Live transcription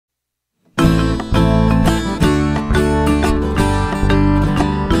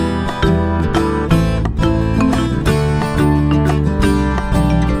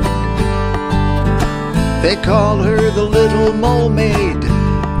They call her the little mole maid,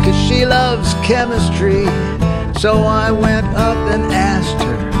 'cause she loves chemistry. So I went up and asked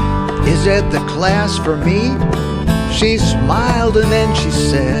her, "Is it the class for me?" She smiled and then she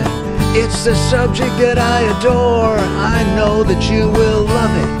said, "It's the subject that I adore. I know that you will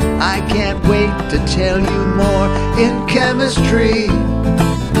love it. I can't wait to tell you more. In chemistry,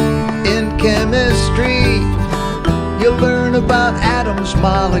 you'll learn about atoms,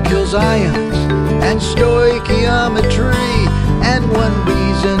 molecules, ions, and stoichiometry. And one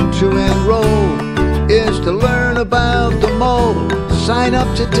reason to enroll is to learn about the mole. Sign up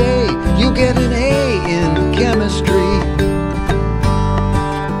today, you get an A in chemistry."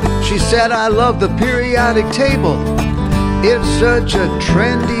 She said, "I love the periodic table. It's such a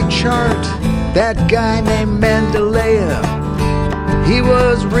trendy chart. That guy named Mendeleev, he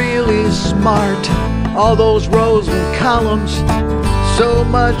was really smart. All those rows and columns, so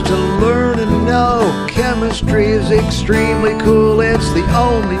much to learn and know. Chemistry is extremely cool. It's the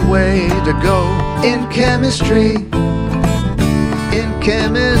only way to go. In chemistry,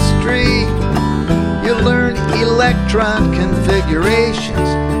 you learn electron configurations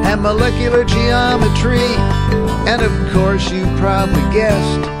and molecular geometry. And of course, you probably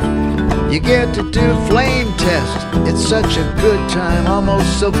guessed, you get to do flame test. It's such a good time,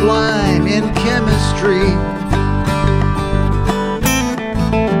 almost sublime in chemistry.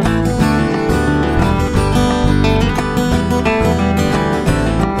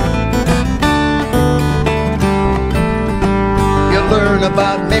 Learn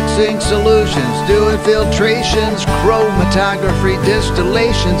about mixing solutions, doing filtrations, chromatography,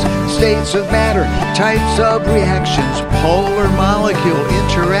 distillations, states of matter, types of reactions, polar molecule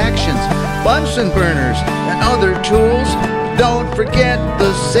interactions, Bunsen burners, and other tools. Don't forget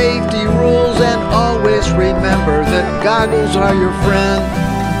the safety rules, and always remember that goggles are your friend.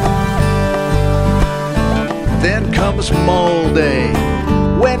 Then comes Mole Day,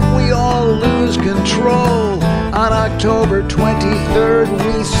 when we all lose control. On October 23rd,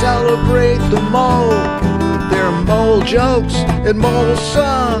 we celebrate the mole. There are mole jokes and mole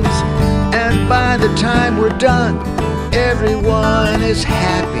songs, and by the time we're done, everyone is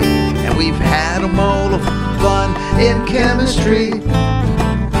happy, and we've had a mole of fun. In chemistry,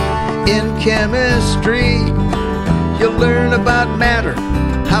 you'll learn about matter,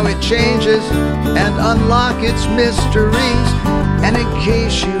 how it changes, and unlock its mysteries. And in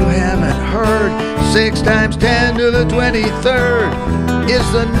case you haven't heard, 6 times 10 to the 23rd is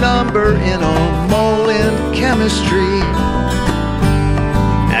the number in a mole in chemistry.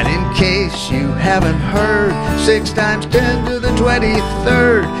 And in case you haven't heard, 6 times 10 to the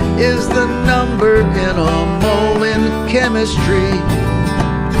 23rd is the number in a mole in chemistry.